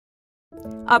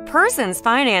A person's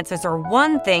finances are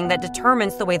one thing that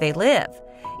determines the way they live.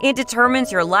 It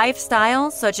determines your lifestyle,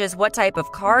 such as what type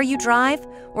of car you drive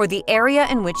or the area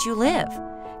in which you live.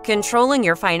 Controlling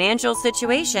your financial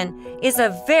situation is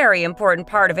a very important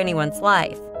part of anyone's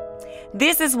life.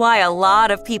 This is why a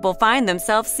lot of people find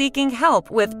themselves seeking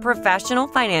help with professional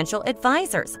financial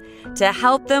advisors to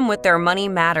help them with their money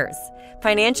matters.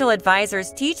 Financial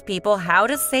advisors teach people how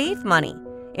to save money,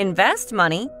 invest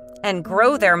money, and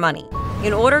grow their money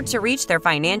in order to reach their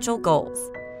financial goals.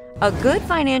 A good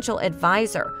financial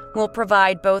advisor will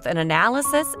provide both an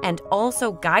analysis and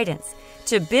also guidance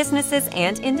to businesses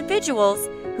and individuals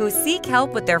who seek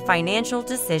help with their financial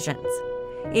decisions.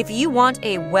 If you want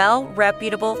a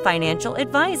reputable financial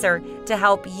advisor to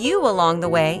help you along the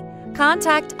way,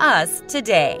 contact us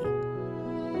today.